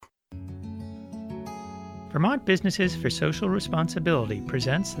Vermont Businesses for Social Responsibility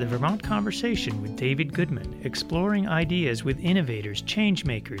presents the Vermont Conversation with David Goodman, exploring ideas with innovators,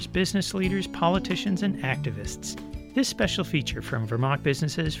 changemakers, business leaders, politicians, and activists. This special feature from Vermont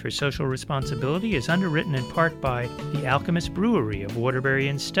Businesses for Social Responsibility is underwritten in part by the Alchemist Brewery of Waterbury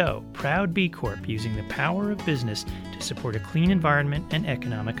and Stowe, proud B Corp using the power of business to support a clean environment and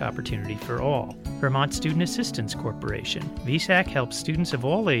economic opportunity for all. Vermont Student Assistance Corporation. VSAC helps students of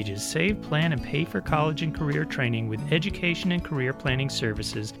all ages save, plan, and pay for college and career training with education and career planning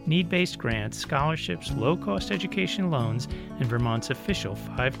services, need-based grants, scholarships, low-cost education loans, and Vermont's official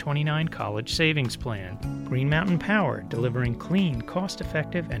 529 college savings plan. Green Mountain Power, delivering clean,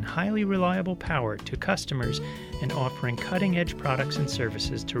 cost-effective, and highly reliable power to customers and offering cutting-edge products and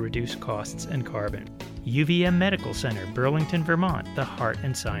services to reduce costs and carbon. UVM Medical Center, Burlington, Vermont, the heart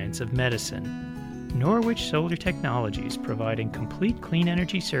and science of medicine. Norwich Solar Technologies, providing complete clean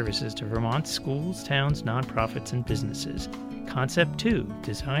energy services to Vermont's schools, towns, nonprofits, and businesses. Concept 2,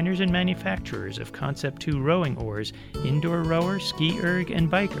 designers and manufacturers of Concept 2 rowing oars, indoor rower, ski erg,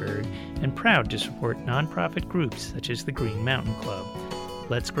 and bike erg, and proud to support nonprofit groups such as the Green Mountain Club.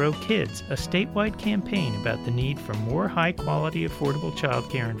 Let's Grow Kids, a statewide campaign about the need for more high-quality, affordable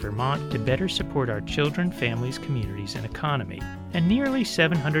childcare in Vermont to better support our children, families, communities, and economy. And nearly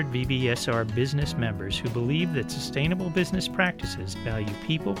 700 VBSR business members who believe that sustainable business practices value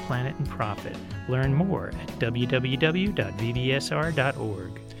people, planet, and profit. Learn more at www.vbsr.org.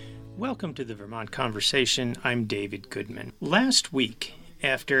 Welcome to the Vermont Conversation. I'm David Goodman. Last week,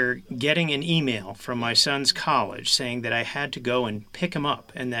 after getting an email from my son's college saying that I had to go and pick him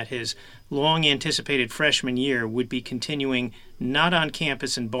up and that his long-anticipated freshman year would be continuing not on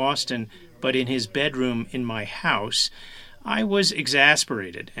campus in Boston, but in his bedroom in my house, I was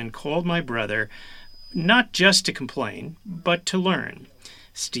exasperated and called my brother not just to complain, but to learn.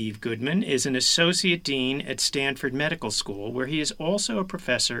 Steve Goodman is an associate dean at Stanford Medical School, where he is also a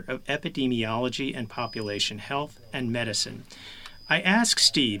professor of epidemiology and population health and medicine. I asked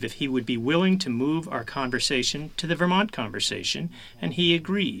Steve if he would be willing to move our conversation to the Vermont Conversation, and he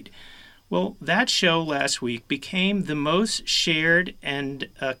agreed. Well, that show last week became the most shared and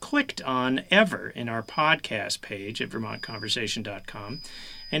clicked on ever in our podcast page at vermontconversation.com,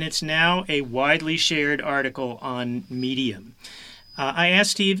 and it's now a widely shared article on Medium. I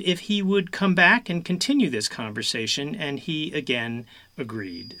asked Steve if he would come back and continue this conversation, and he again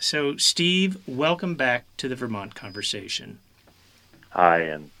agreed. So, Steve, welcome back to the Vermont Conversation. Hi,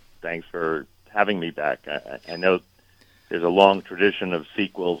 and thanks for having me back. I know there's a long tradition of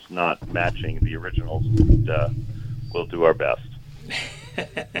sequels not matching the originals, but we'll do our best.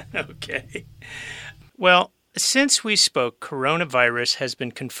 Okay. Well, since we spoke, coronavirus has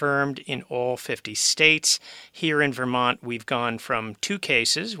been confirmed in all 50 states. Here in Vermont, we've gone from 2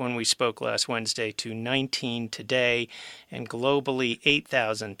 cases when we spoke last Wednesday to 19 today, and globally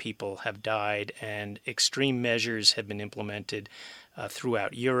 8,000 people have died, and extreme measures have been implemented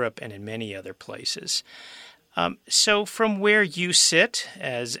throughout Europe and in many other places. So from where you sit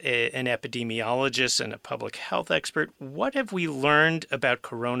as an epidemiologist and a public health expert, what have we learned about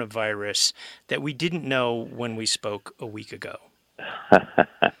coronavirus that we didn't know when we spoke a week ago?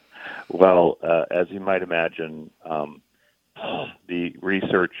 Well, as you might imagine, the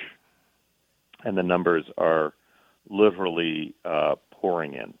research and the numbers are literally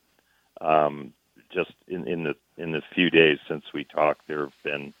pouring in. Just in the few days since we talked, there have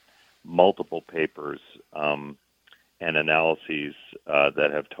been multiple papers and analyses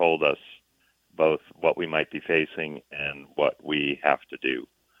that have told us both what we might be facing and what we have to do.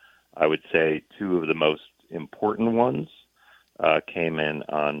 I would say 2 of the most important ones came in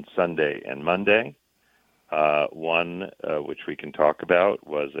on Sunday and Monday. One, which we can talk about,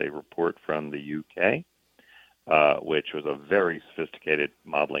 was a report from the UK, which was a very sophisticated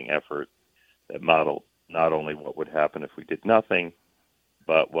modeling effort that modeled not only what would happen if we did nothing,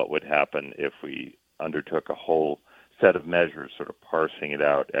 but what would happen if we undertook a whole set of measures, sort of parsing it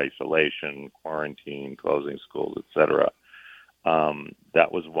out: isolation, quarantine, closing schools, etc.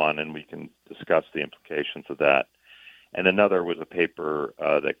 That was one, and we can discuss the implications of that. And another was a paper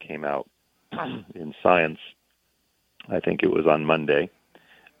that came out in Science, I think it was on Monday,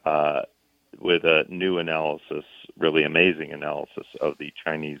 with a new analysis, really amazing analysis of the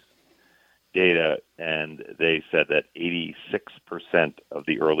Chinese data, and they said that 86% of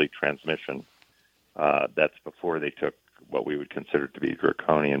the early transmission, that's before they took what we would consider to be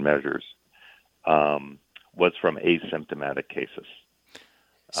draconian measures, was from asymptomatic cases.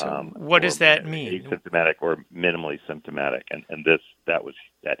 So what does that mean? Asymptomatic or minimally symptomatic, and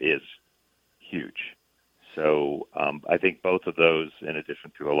that is huge. So I think both of those, in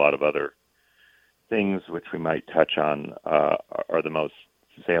addition to a lot of other things which we might touch on are the most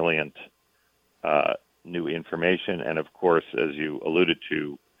salient new information. And of course, as you alluded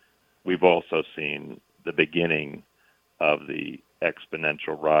to, we've also seen the beginning of the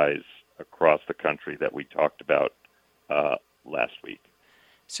exponential rise across the country that we talked about last week.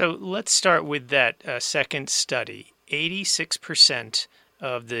 So let's start with that second study. 86%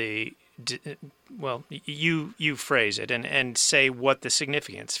 of the, well, you phrase it and say what the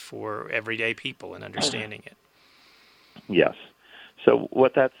significance for everyday people in understanding it. Yes. So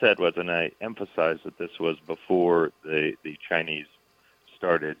what that said was, and I emphasize that this was before the Chinese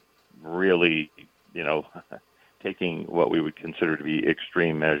started really, taking what we would consider to be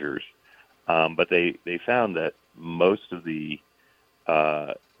extreme measures. But they found that most of the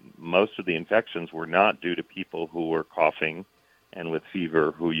infections were not due to people who were coughing and with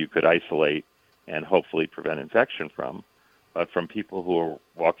fever, who you could isolate and hopefully prevent infection from, but from people who are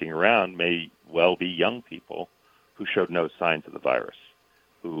walking around, may well be young people who showed no signs of the virus,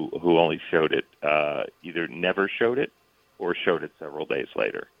 who only showed it, either never showed it or showed it several days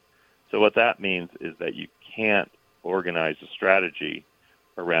later. So what that means is that you can't organize a strategy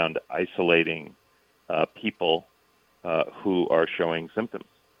around isolating people who are showing symptoms.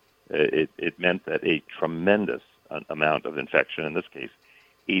 It meant that a tremendous amount of infection, in this case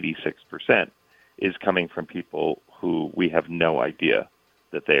 86%, is coming from people who we have no idea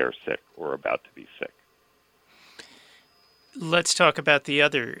that they are sick or about to be sick. Let's talk about the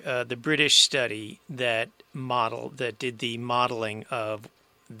other, the British study that did the modeling of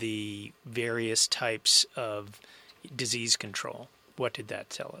the various types of disease control. What did that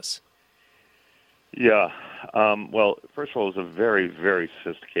tell us? Yeah. Well, first of all, it was a very, very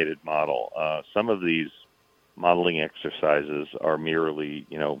sophisticated model. Some of these modeling exercises are merely,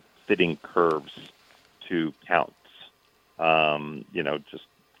 fitting curves to counts. Just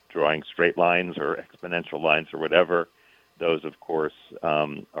drawing straight lines or exponential lines or whatever. Those, of course,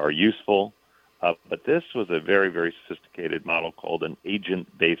 are useful. But this was a very, very sophisticated model called an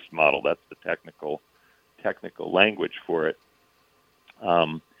agent-based model. That's the technical language for it.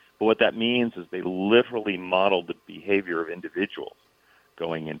 But what that means is they literally modeled the behavior of individuals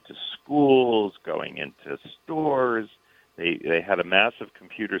going into schools, going into stores. They had a massive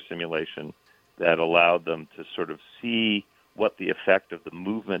computer simulation that allowed them to sort of see what the effect of the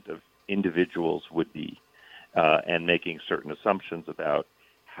movement of individuals would be, and making certain assumptions about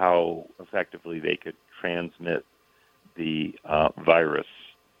how effectively they could transmit the virus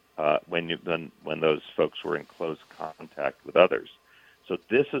when those folks were in close contact with others. So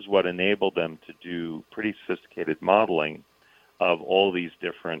this is what enabled them to do pretty sophisticated modeling of all these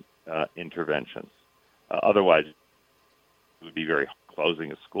different interventions. Otherwise, it would be very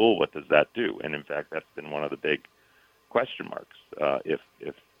closing a school. What does that do? And in fact, that's been one of the big question marks.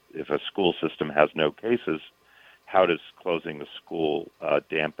 If a school system has no cases, how does closing the school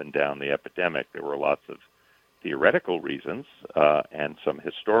dampen down the epidemic? There were lots of theoretical reasons and some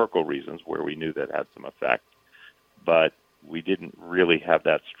historical reasons where we knew that had some effect, but we didn't really have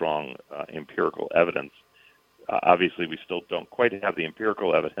that strong empirical evidence. Obviously, we still don't quite have the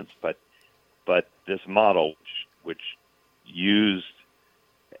empirical evidence, but this model, which used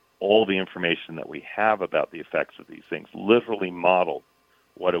all the information that we have about the effects of these things, literally modeled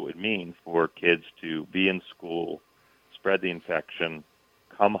what it would mean for kids to be in school, spread the infection,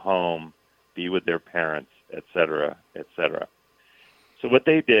 come home, be with their parents, et cetera, et cetera. So what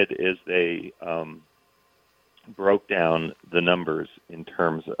they did is they broke down the numbers in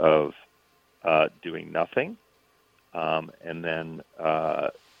terms of doing nothing, and then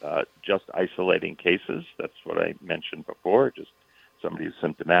just isolating cases. That's what I mentioned before, just somebody who's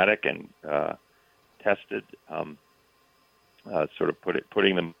symptomatic and tested, sort of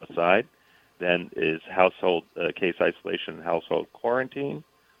putting them aside. Then is household case isolation and household quarantine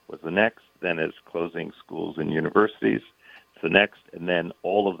was the next. Then is closing schools and universities. It's the next, and then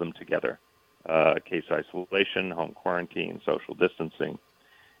all of them together. Case isolation, home quarantine, social distancing.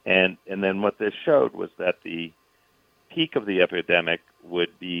 And then what this showed was that the peak of the epidemic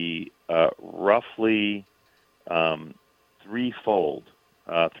would be roughly threefold,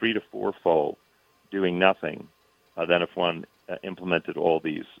 3 to 4-fold, doing nothing than if one implemented all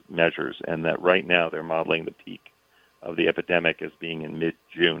these measures, and that right now they're modeling the peak of the epidemic as being in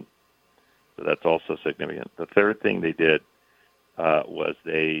mid-June. So that's also significant. The third thing they did was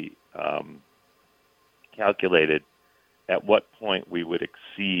they calculated at what point we would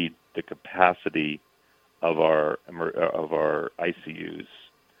exceed the capacity of our ICUs,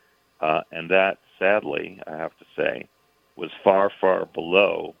 and that, sadly, I have to say, was far, far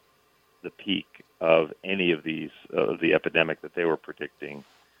below the peak of any of these the epidemic that they were predicting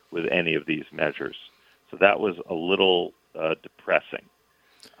with any of these measures. So that was a little depressing.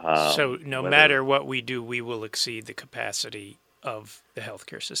 So no matter what we do, we will exceed the capacity of the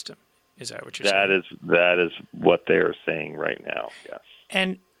healthcare system. Is that what you're saying? That is what they are saying right now, yes.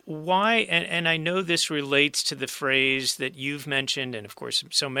 And why, and I know this relates to the phrase that you've mentioned, and of course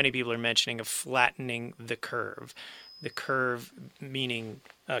so many people are mentioning, of flattening the curve. The curve meaning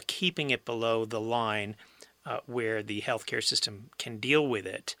keeping it below the line where the healthcare system can deal with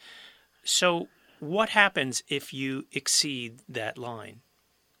it. So what happens if you exceed that line?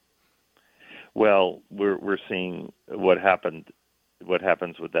 Well, we're seeing what happens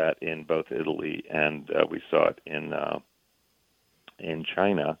with that in both Italy and we saw it in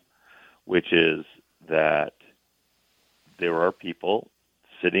China, which is that there are people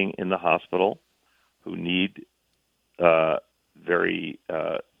sitting in the hospital who need very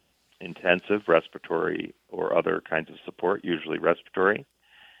intensive respiratory or other kinds of support, usually respiratory,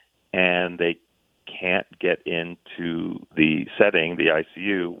 and they can't get into the setting, the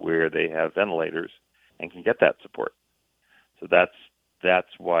ICU, where they have ventilators and can get that support. So that's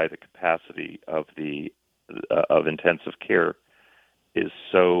why the capacity of of intensive care is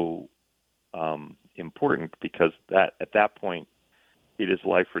so important, because at that point it is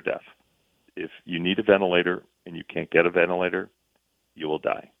life or death. If you need a ventilator and you can't get a ventilator, you will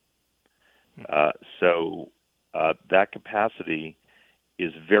die. So that capacity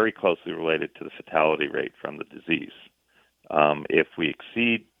is very closely related to the fatality rate from the disease. If we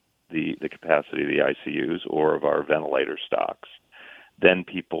exceed the capacity of the ICUs or of our ventilator stocks, then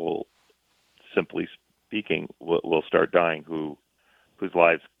people, simply speaking, will start dying whose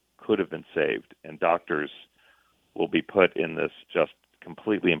lives could have been saved, and doctors will be put in this just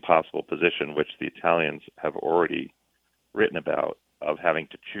completely impossible position, which the Italians have already written about, of having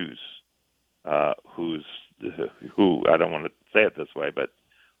to choose who, I don't want to say it this way, but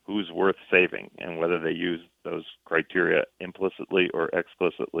who's worth saving, and whether they use those criteria implicitly or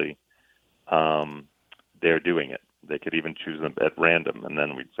explicitly, they're doing it. They could even choose them at random, and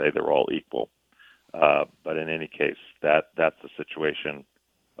then we'd say they're all equal. But in any case, that's the situation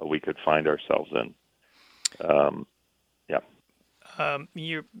we could find ourselves in.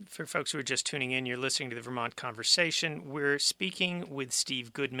 For folks who are just tuning in, you're listening to the Vermont Conversation. We're speaking with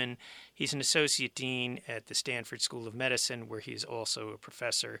Steve Goodman. He's an associate dean at the Stanford School of Medicine, where he's also a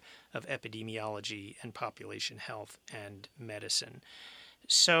professor of epidemiology and population health and medicine.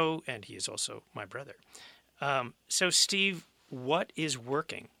 And he is also my brother. So, Steve, what is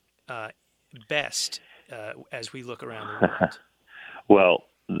working best as we look around the world? Well,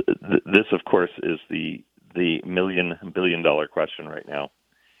 this, of course, is the billion-dollar question right now.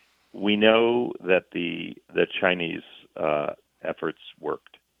 We know that the Chinese efforts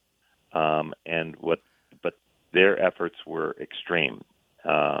worked, but their efforts were extreme.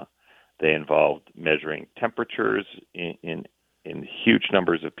 They involved measuring temperatures in huge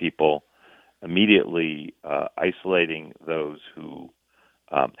numbers of people, immediately isolating those who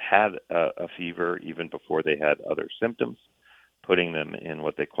had a fever even before they had other symptoms, putting them in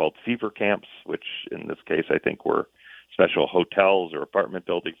what they called fever camps, which in this case I think were special hotels or apartment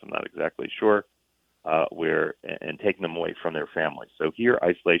buildings, I'm not exactly sure, and taking them away from their families. So here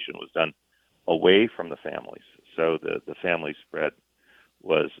isolation was done away from the families, so the family spread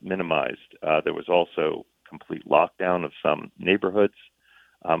was minimized. There was also complete lockdown of some neighborhoods,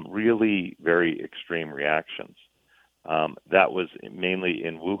 really very extreme reactions. That was mainly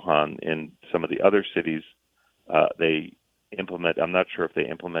in Wuhan. In some of the other cities, I'm not sure if they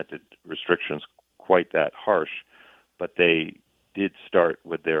implemented restrictions quite that harsh, but they did start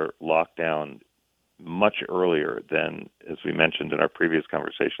with their lockdown much earlier than, as we mentioned in our previous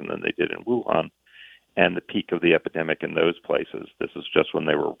conversation, than they did in Wuhan. And the peak of the epidemic in those places, this is just when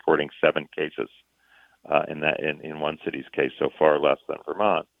they were reporting 7 cases in one city's case, so far less than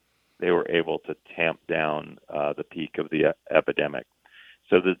Vermont. They were able to tamp down the peak of the epidemic.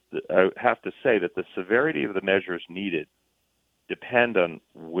 So I have to say that the severity of the measures needed depend on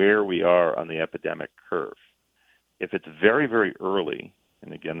where we are on the epidemic curve. If it's very, very early,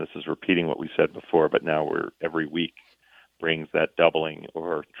 and again, this is repeating what we said before, but now every week brings that doubling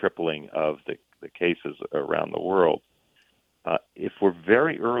or tripling of the cases around the world. If we're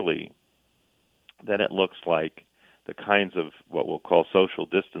very early, then it looks like the kinds of what we'll call social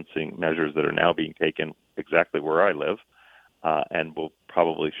distancing measures that are now being taken exactly where I live, and will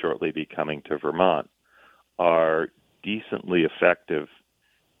probably shortly be coming to Vermont, are decently effective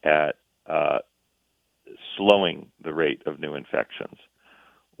at slowing the rate of new infections.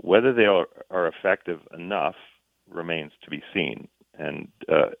 Whether they are effective enough remains to be seen, and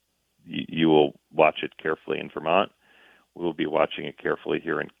you will watch it carefully in Vermont. We'll be watching it carefully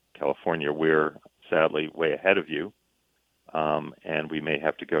here California, we're sadly way ahead of you, and we may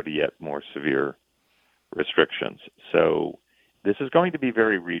have to go to yet more severe restrictions. So this is going to be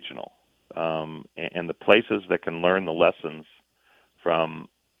very regional, and the places that can learn the lessons from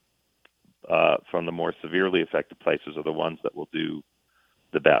the more severely affected places are the ones that will do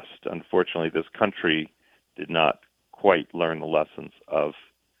the best. Unfortunately, this country did not quite learn the lessons of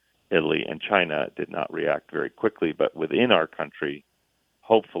Italy and China. It did not react very quickly, but within our country,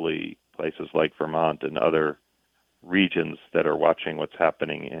 hopefully places like Vermont and other regions that are watching what's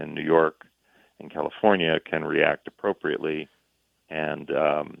happening in New York and California can react appropriately and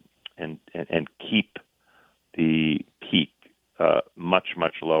keep the peak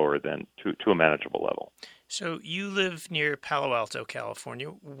much lower than to a manageable level. So you live near Palo Alto, California.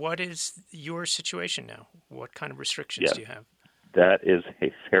 What is your situation now? What kind of restrictions do you have? That is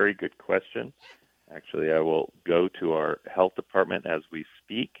a very good question. Actually, I will go to our health department as we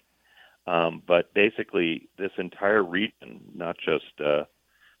speak. But basically, this entire region, not just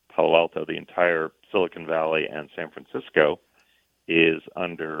Palo Alto, the entire Silicon Valley and San Francisco, is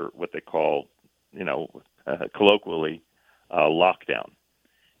under what they call, colloquially, lockdown.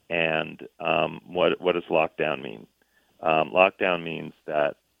 And what does lockdown mean? Lockdown means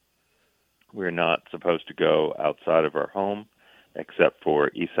that we're not supposed to go outside of our home except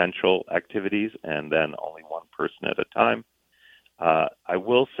for essential activities, and then only one person at a time. I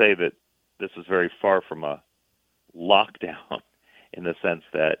will say that this is very far from a lockdown in the sense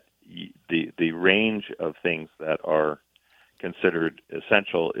that the range of things that are considered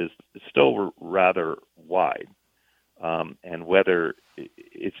essential is still rather wide. And whether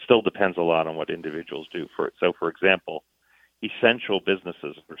it still depends a lot on what individuals do. So, for example, essential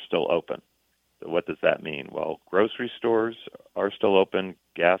businesses are still open. So what does that mean? Well, grocery stores are still open,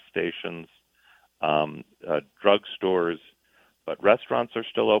 gas stations, drug stores, but restaurants are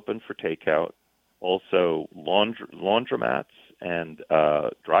still open for takeout. Also, laundromats and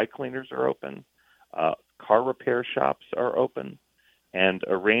dry cleaners are open. Car repair shops are open, and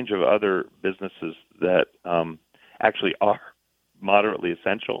a range of other businesses that actually are moderately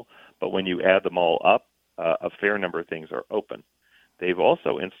essential, but when you add them all up, a fair number of things are open. They've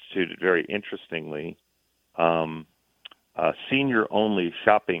also instituted, very interestingly, senior-only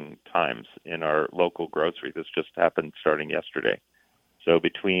shopping times in our local grocery. This just happened starting yesterday. So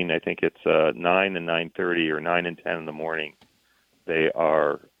between, I think it's 9 and 9:30 or 9 and 10 in the morning, they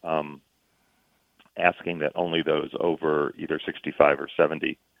are asking that only those over either 65 or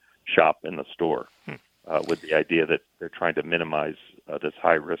 70 shop in the store. With the idea that they're trying to minimize this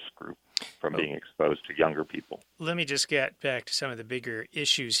high-risk group from being exposed to younger people. Let me just get back to some of the bigger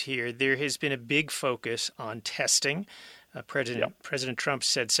issues here. There has been a big focus on testing. President Trump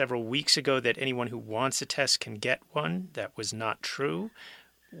said several weeks ago that anyone who wants a test can get one. That was not true.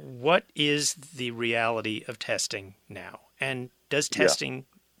 What is the reality of testing now? And does testing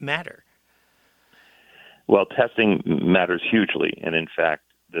matter? Well, testing matters hugely. And in fact,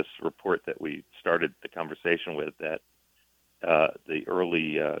 this report that we started the conversation with, that the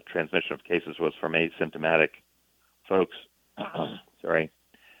early transmission of cases was from asymptomatic folks.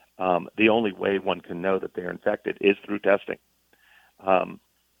 The only way one can know that they're infected is through testing.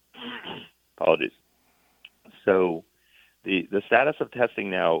 Apologies. So the status of testing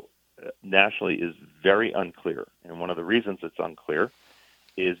now nationally is very unclear. And one of the reasons it's unclear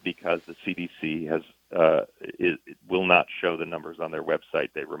is because the CDC will not show the numbers on their website.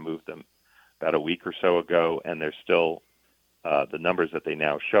 They removed them about a week or so ago, and they're still the numbers that they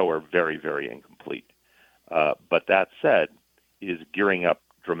now show are very, very incomplete. But that said, it is gearing up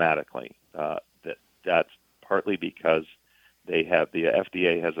dramatically. That's partly because the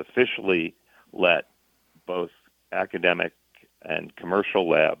FDA has officially let both academic and commercial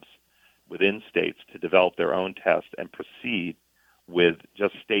labs within states to develop their own tests and proceed with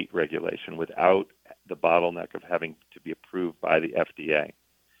just state regulation without the bottleneck of having to be approved by the FDA.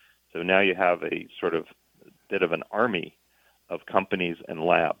 So now you have a sort of bit of an army of companies and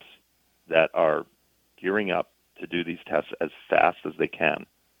labs that are gearing up to do these tests as fast as they can.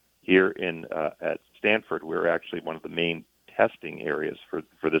 Here at Stanford, we're actually one of the main testing areas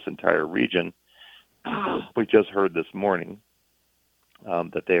for this entire region. We just heard this morning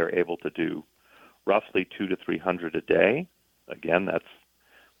that they are able to do roughly 200 to 300 a day. Again, that's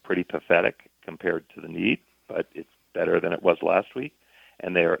pretty pathetic compared to the need, but it's better than it was last week.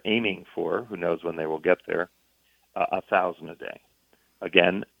 And they are aiming for, who knows when they will get there, 1,000 a day.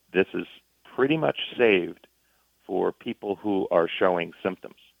 Again, this is pretty much saved for people who are showing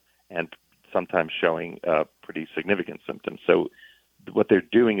symptoms and sometimes showing pretty significant symptoms. So what they're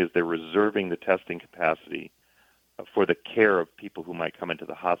doing is they're reserving the testing capacity for the care of people who might come into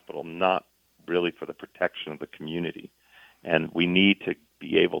the hospital, not really for the protection of the community. And we need to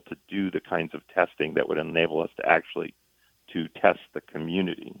be able to do the kinds of testing that would enable us to actually to test the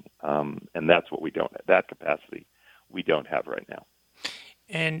community. And that's what we don't have, that capacity we don't have right now.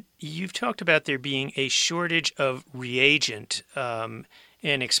 And you've talked about there being a shortage of reagent,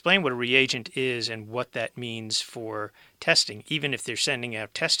 and explain what a reagent is and what that means for testing. Even if they're sending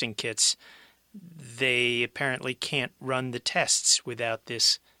out testing kits, they apparently can't run the tests without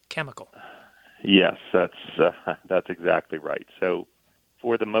this chemical. Yes, that's exactly right. So,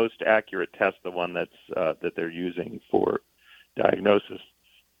 for the most accurate test, the one that they're using for diagnosis,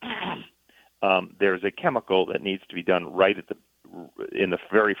 there's a chemical that needs to be done right in the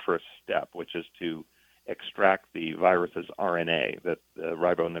very first step, which is to extract the virus's RNA, the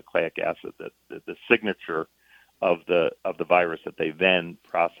ribonucleic acid, the signature of the virus that they then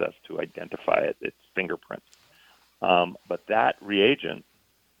process to identify its fingerprints. But that reagent,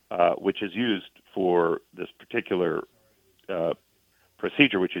 which is used for this particular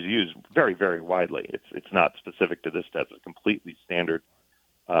procedure, which is used very, very widely. It's not specific to this test. It's a completely standard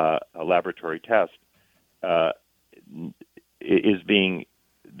laboratory test. Is being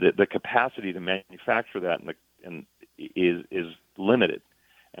the capacity to manufacture that is limited,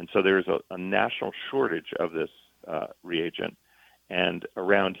 and so there's a national shortage of this reagent. And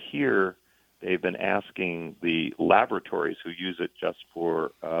around here, they've been asking the laboratories who use it just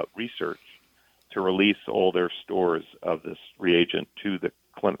for research to release all their stores of this reagent to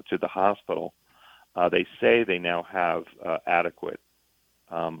the hospital. They say they now have adequate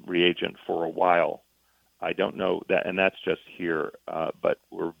reagent for a while. I don't know that, and that's just here, but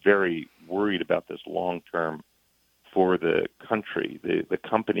we're very worried about this long term for the country. The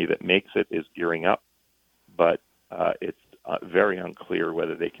company that makes it is gearing up, but it's very unclear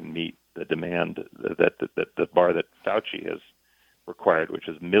whether they can meet the demand that the bar that Fauci has required, which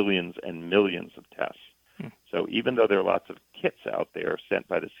is millions and millions of tests. So even though there are lots of kits out there sent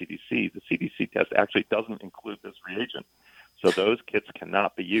by the CDC test actually doesn't include this reagent. So those kits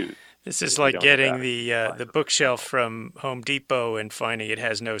cannot be used. This is like getting the bookshelf from Home Depot and finding it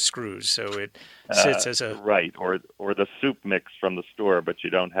has no screws, so it sits as a... Right, or the soup mix from the store, but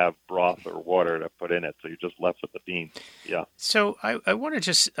you don't have broth or water to put in it, so you're just left with the beans. Yeah. So I want to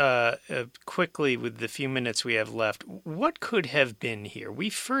just quickly, with the few minutes we have left, what could have been here?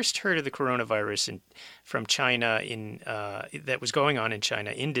 We first heard of the coronavirus from China that was going on in China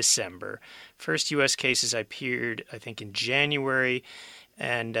in December. First U.S. cases appeared, I think, in January.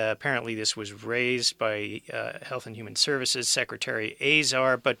 And apparently this was raised by Health and Human Services Secretary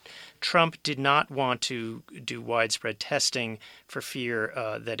Azar, but Trump did not want to do widespread testing for fear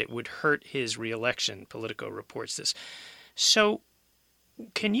that it would hurt his reelection. Politico reports this. So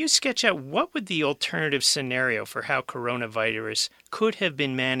can you sketch out what would the alternative scenario for how coronavirus could have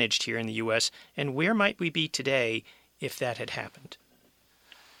been managed here in the U.S., and where might we be today if that had happened?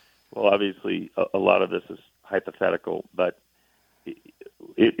 Well, obviously, a lot of this is hypothetical, but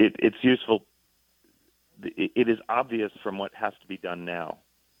it's useful. It is obvious from what has to be done now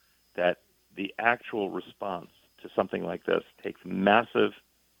that the actual response to something like this takes massive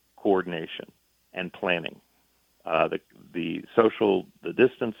coordination and planning. The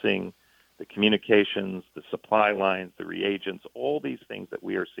distancing, the communications, the supply lines, the reagents, all these things that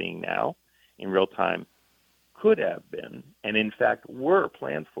we are seeing now in real time could have been, and in fact were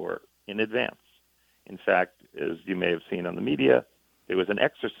planned for in advance. In fact, as you may have seen on the media, there was an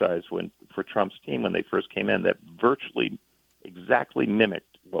exercise for Trump's team when they first came in that virtually exactly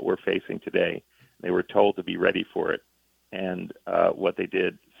mimicked what we're facing today. They were told to be ready for it. And what they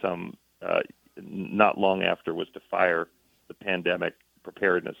did not long after was to fire the pandemic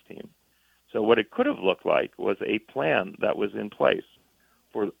preparedness team. So what it could have looked like was a plan that was in place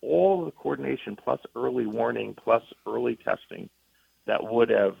for all the coordination plus early warning plus early testing that would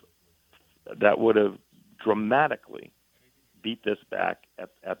have dramatically beat this back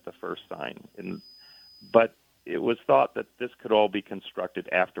at the first sign. But it was thought that this could all be constructed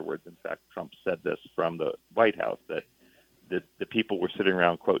afterwards. In fact, Trump said this from the White House, that the people were sitting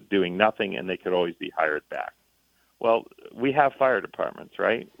around, quote, doing nothing, and they could always be hired back. Well, we have fire departments,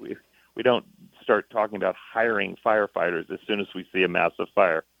 right? We don't start talking about hiring firefighters as soon as we see a massive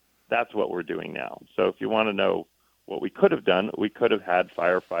fire. That's what we're doing now. So if you want to know what we could have done, we could have had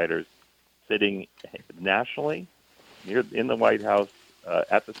firefighters sitting nationally in the White House,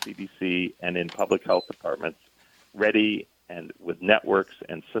 at the CDC, and in public health departments, ready and with networks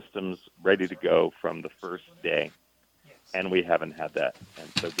and systems ready to go from the first day. And we haven't had that. And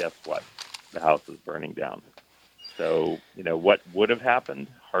so guess what? The house is burning down. So, what would have happened?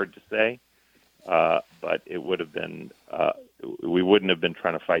 Hard to say. but it would have been we wouldn't have been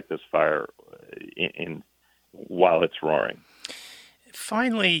trying to fight this fire in while it's roaring.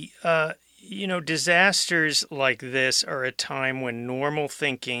 Finally, disasters like this are a time when normal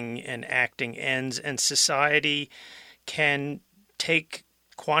thinking and acting ends, and society can take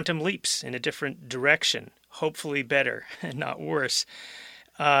quantum leaps in a different direction, hopefully better and not worse.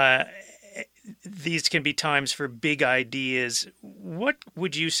 These can be times for big ideas. What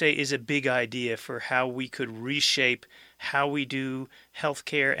would you say is a big idea for how we could reshape how we do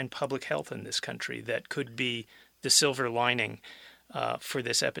healthcare and public health in this country that could be the silver lining for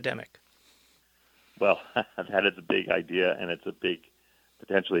this epidemic? Well, that is a big idea, and it's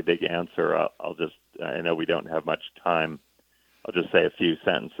potentially big answer. I know we don't have much time. I'll just say a few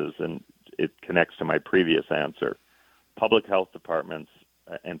sentences, and it connects to my previous answer. Public health departments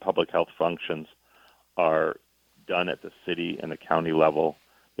and public health functions are done at the city and the county level.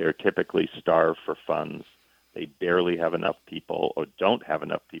 They are typically starved for funds. They barely have enough people, or don't have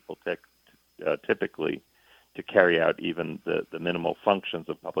enough people typically to carry out even the minimal functions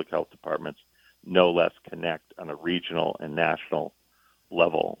of public health departments, no less connect on a regional and national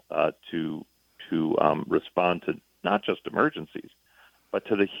level to respond to not just emergencies, but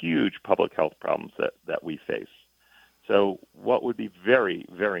to the huge public health problems that we face. So what would be very,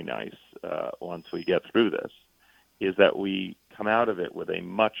 very nice once we get through this is that we come out of it with a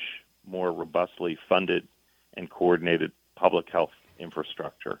much more robustly funded and coordinated public health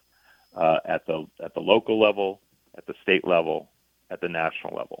infrastructure at the local level, at the state level, at the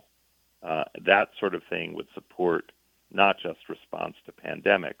national level. That sort of thing would support not just response to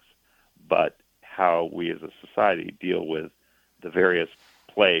pandemics, but how we as a society deal with the various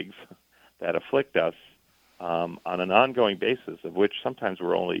plagues that afflict us on an ongoing basis, of which sometimes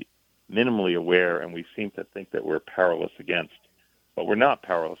we're only minimally aware and we seem to think that we're powerless against. But we're not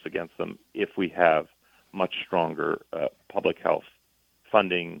powerless against them if we have much stronger public health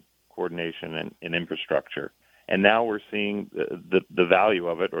funding, coordination, and infrastructure. And now we're seeing the value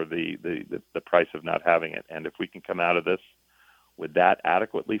of it, or the price of not having it. And if we can come out of this with that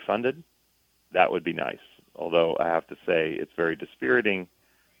adequately funded, that would be nice. Although I have to say it's very dispiriting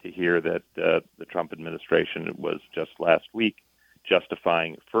to hear that the Trump administration was just last week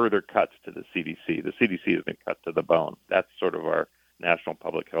justifying further cuts to the CDC. The CDC has been cut to the bone. That's sort of our national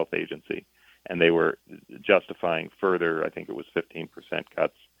public health agency. And they were justifying further, I think it was 15%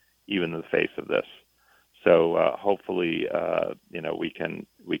 cuts, even in the face of this. So hopefully,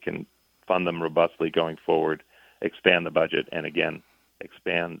 we can fund them robustly going forward, expand the budget, and again,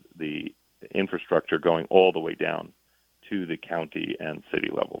 expand the infrastructure going all the way down to the county and city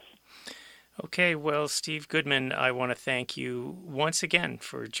levels. Okay, well, Steve Goodman, I want to thank you once again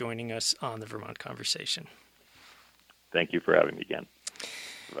for joining us on the Vermont Conversation. Thank you for having me again.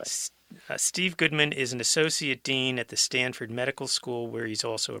 Bye. Steve Goodman is an associate dean at the Stanford Medical School, where he's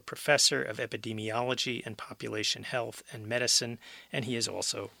also a professor of epidemiology and population health and medicine, and he is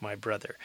also my brother.